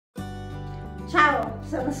Ciao,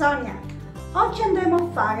 sono Sonia. Oggi andremo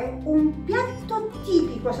a fare un piatto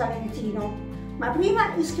tipico salentino, ma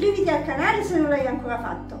prima iscriviti al canale se non l'hai ancora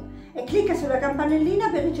fatto e clicca sulla campanellina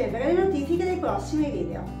per ricevere le notifiche dei prossimi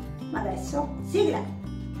video. Ma adesso, sigla!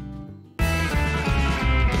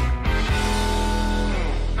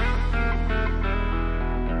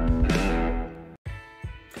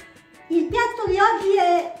 Il piatto di oggi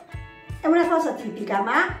è una cosa tipica,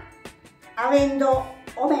 ma avendo,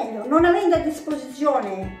 o meglio, non avendo a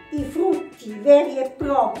disposizione i frutti veri e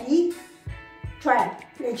propri, cioè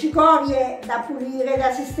le cicorie da pulire,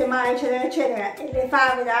 da sistemare, eccetera, eccetera, e le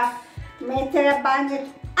fave da mettere a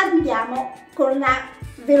bagno, andiamo con la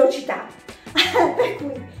velocità. Per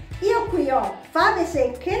cui io qui ho fave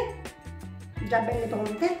secche, già belle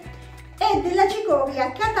pronte, e della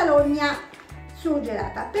cicoria catalogna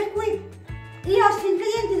surgelata, per cui i nostri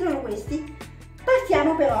ingredienti sono questi.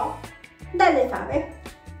 Partiamo però dalle fave.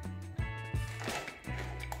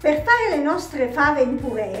 Per fare le nostre fave in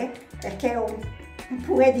purè, perché è un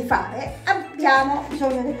purè di fave, abbiamo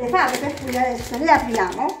bisogno delle fave, per cui adesso le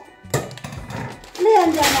apriamo, le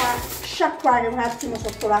andiamo a sciacquare un attimo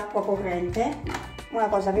sotto l'acqua corrente, una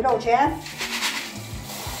cosa veloce,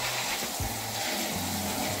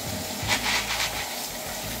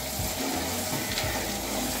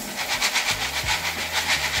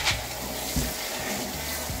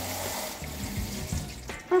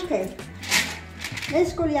 Ok, le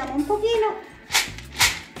scoliamo un pochino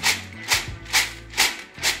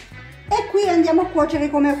e qui andiamo a cuocere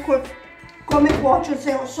come cuocio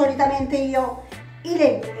solitamente io i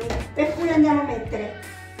legumi, per cui andiamo a mettere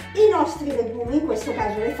i nostri legumi, in questo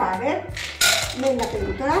caso le fave, nella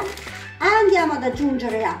pentola, andiamo ad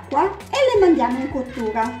aggiungere acqua e le mandiamo in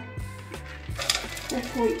cottura,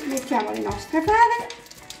 per cui mettiamo le nostre fave.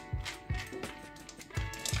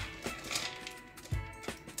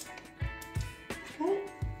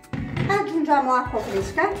 Aggiungiamo acqua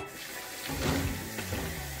fresca,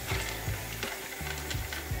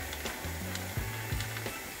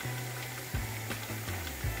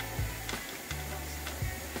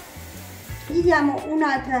 gli diamo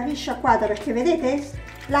un'altra risciacquata perché vedete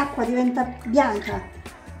l'acqua diventa bianca,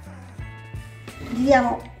 gli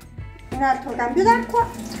diamo un altro cambio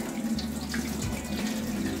d'acqua.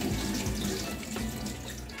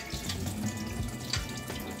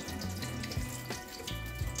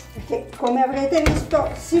 Che come avrete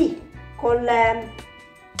visto, sì, con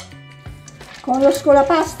lo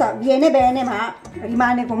scolapasta viene bene, ma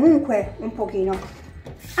rimane comunque un pochino.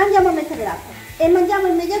 Andiamo a mettere l'acqua e mandiamo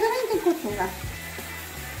immediatamente in cottura.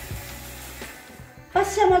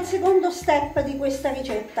 Passiamo al secondo step di questa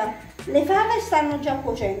ricetta. Le fave stanno già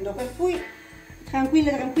cuocendo, per cui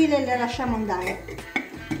tranquille tranquille le lasciamo andare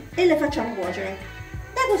e le facciamo cuocere.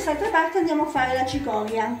 Da quest'altra parte andiamo a fare la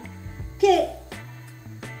cicoria, che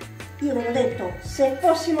io ve l'ho detto, se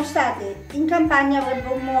fossimo state in campagna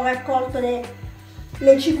avremmo raccolto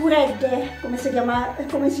le cicuredde, come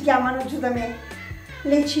si chiamano giù da me,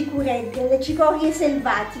 le cicuredde, le cicorie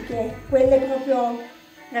selvatiche, quelle proprio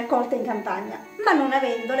raccolte in campagna, ma non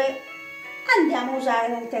avendole andiamo a usare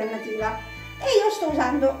l'alternativa e io sto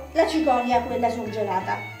usando la cicoria, quella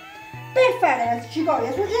surgelata. Per fare la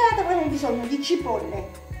cicoria surgelata avremo bisogno di cipolle,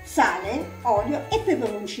 sale, olio e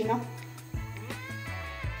peperoncino.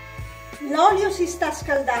 L'olio si sta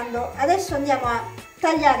scaldando, adesso andiamo a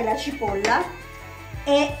tagliare la cipolla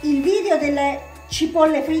e il video delle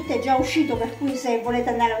cipolle fritte è già uscito, per cui se volete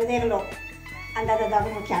andare a vederlo andate a dare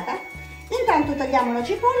un'occhiata. Intanto tagliamo la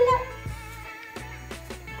cipolla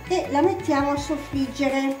e la mettiamo a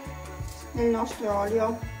soffriggere nel nostro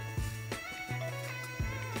olio.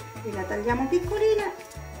 Qui la tagliamo piccolina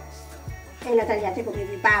e la tagliate come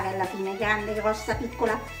vi pare alla fine, grande, grossa,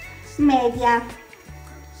 piccola, media,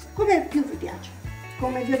 come più vi piace.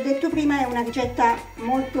 Come vi ho detto prima è una ricetta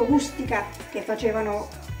molto rustica che facevano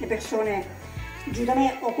le persone giù da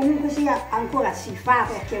me, o comunque sia ancora si fa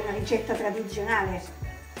perché è una ricetta tradizionale.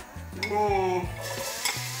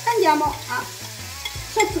 Andiamo a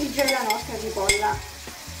soffriggere la nostra cipolla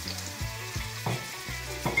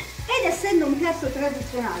ed essendo un piatto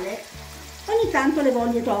tradizionale ogni tanto le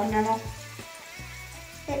voglie tornano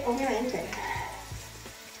e ovviamente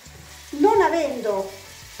non avendo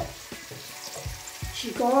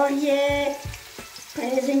cicorie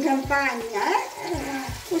prese in campagna,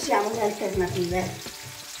 usiamo le alternative.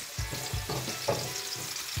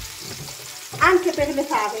 Anche per le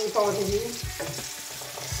fave, ipotesi,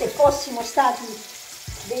 se fossimo stati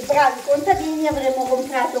dei bravi contadini avremmo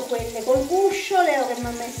comprato quelle col guscio, le avremmo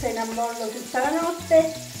messe in ammollo tutta la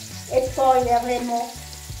notte e poi le avremmo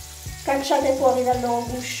cacciate fuori dal loro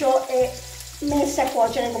guscio e messe a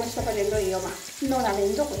cuocere come sto facendo io, ma non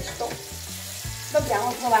avendo questo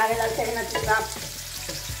dobbiamo trovare l'alternativa.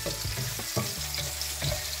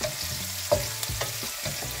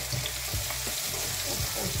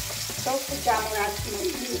 Soffriggiamo un attimo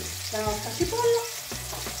la nostra cipolla,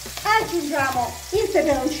 aggiungiamo il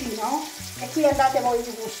peperoncino e qui andate voi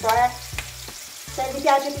di gusto, se vi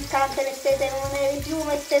piace piccante mettetene di più,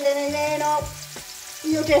 mettetene meno,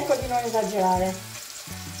 io cerco di non esagerare.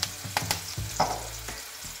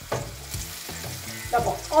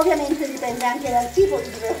 Dopo ovviamente dipende anche dal tipo di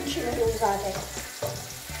peperoncino che usate.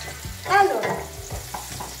 Allora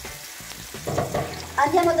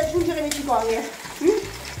andiamo ad aggiungere le cipolle.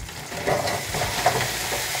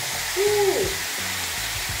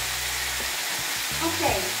 Ok,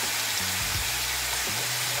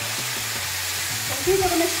 sentite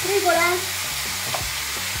come sfrigola?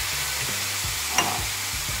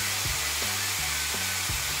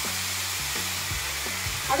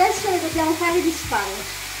 Adesso le dobbiamo fare disfare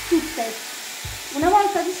tutte. Una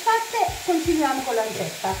volta disfatte continuiamo con la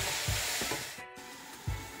ricetta.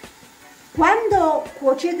 Quando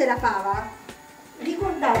cuocete la fava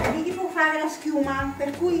ricordatevi di fare la schiuma,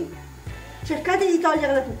 per cui cercate di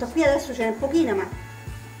toglierla tutta. Qui adesso ce n'è pochina, ma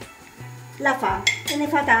la fa e ne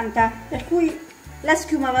fa tanta, per cui la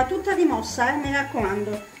schiuma va tutta rimossa, mi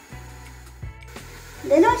raccomando.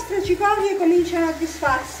 Le nostre cicorie cominciano a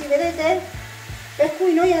disfarsi, vedete? Per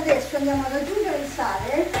cui noi adesso andiamo ad aggiungere il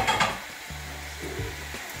sale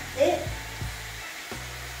e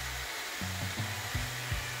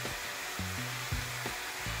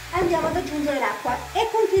andiamo ad aggiungere l'acqua e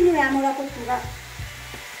continuiamo la cottura.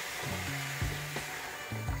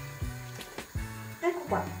 Ecco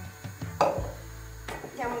qua,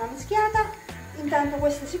 diamo una mischiata, intanto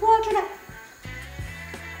queste si cuociono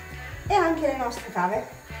e anche le nostre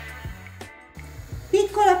fave.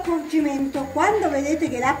 Piccolo accorgimento: quando vedete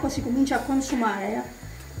che l'acqua si comincia a consumare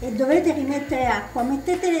e dovete rimettere acqua,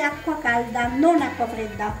 mettete acqua calda, non acqua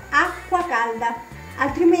fredda, acqua calda,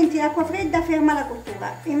 altrimenti l'acqua fredda ferma la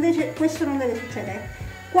cottura, e invece questo non deve succedere.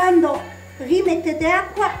 Quando rimettete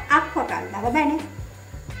acqua, acqua calda, va bene?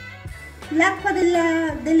 L'acqua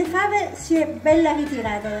delle fave si è bella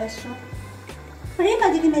ritirata adesso. Prima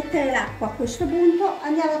di rimettere l'acqua, a questo punto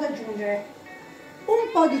andiamo ad aggiungere un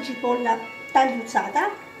po' di cipolla tagliuzzata.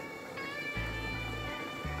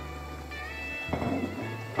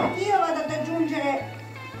 Io vado ad aggiungere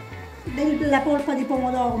della polpa di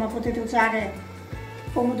pomodoro, ma potete usare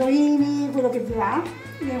pomodorini, quello che vi va.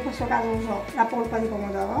 Io in questo caso uso la polpa di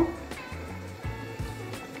pomodoro,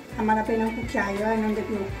 a malapena un cucchiaio, non di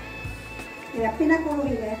più, deve appena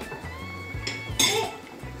colorire, e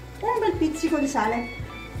un bel pizzico di sale.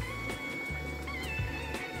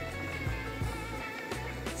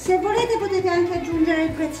 Se volete potete anche aggiungere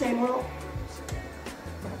il prezzemolo.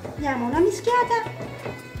 Diamo una mischiata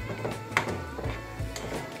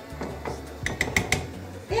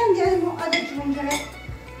e andiamo ad aggiungere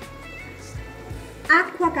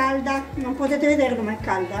acqua calda. Non potete vedere com'è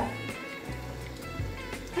calda?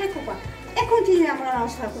 Ecco qua. E continuiamo la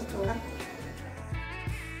nostra cottura.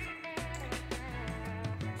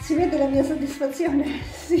 Si vede la mia soddisfazione?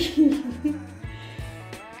 Sì.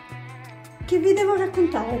 Che vi devo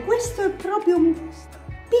raccontare? Questo è proprio un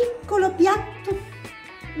piccolo piatto,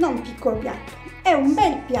 non piccolo piatto, è un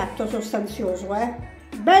bel piatto sostanzioso,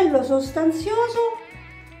 bello sostanzioso,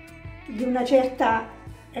 di una certa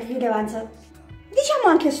rilevanza, diciamo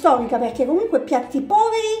anche storica, perché comunque piatti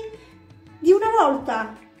poveri di una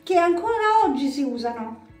volta che ancora oggi si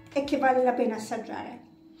usano e che vale la pena assaggiare.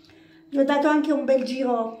 Gli ho dato anche un bel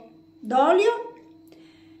giro d'olio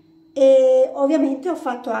e ovviamente ho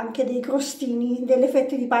fatto anche dei crostini, delle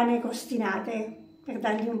fette di pane crostinate per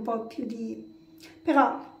dargli un po' più di...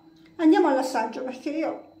 Però andiamo all'assaggio, perché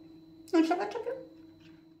io non ce la faccio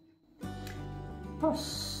più.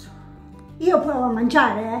 Posso? Io provo a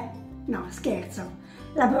mangiare, No, scherzo.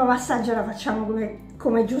 La prova assaggio la facciamo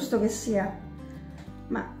come è giusto che sia.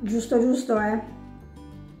 Ma giusto,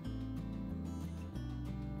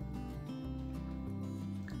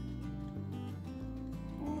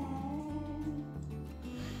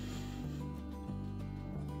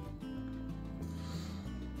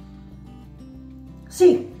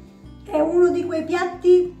 Sì, è uno di quei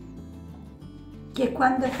piatti che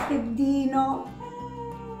quando è freddino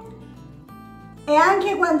e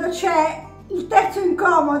anche quando c'è il terzo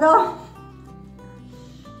incomodo,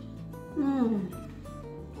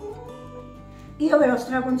 io ve lo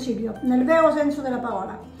straconsiglio, nel vero senso della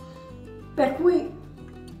parola. Per cui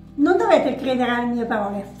non dovete credere alle mie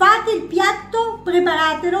parole, fate il piatto,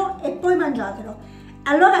 preparatelo e poi mangiatelo.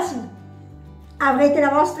 Allora sì, avrete la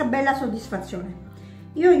vostra bella soddisfazione.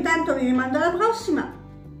 Io intanto vi rimando alla prossima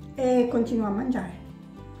e continuo a mangiare.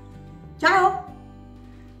 Ciao!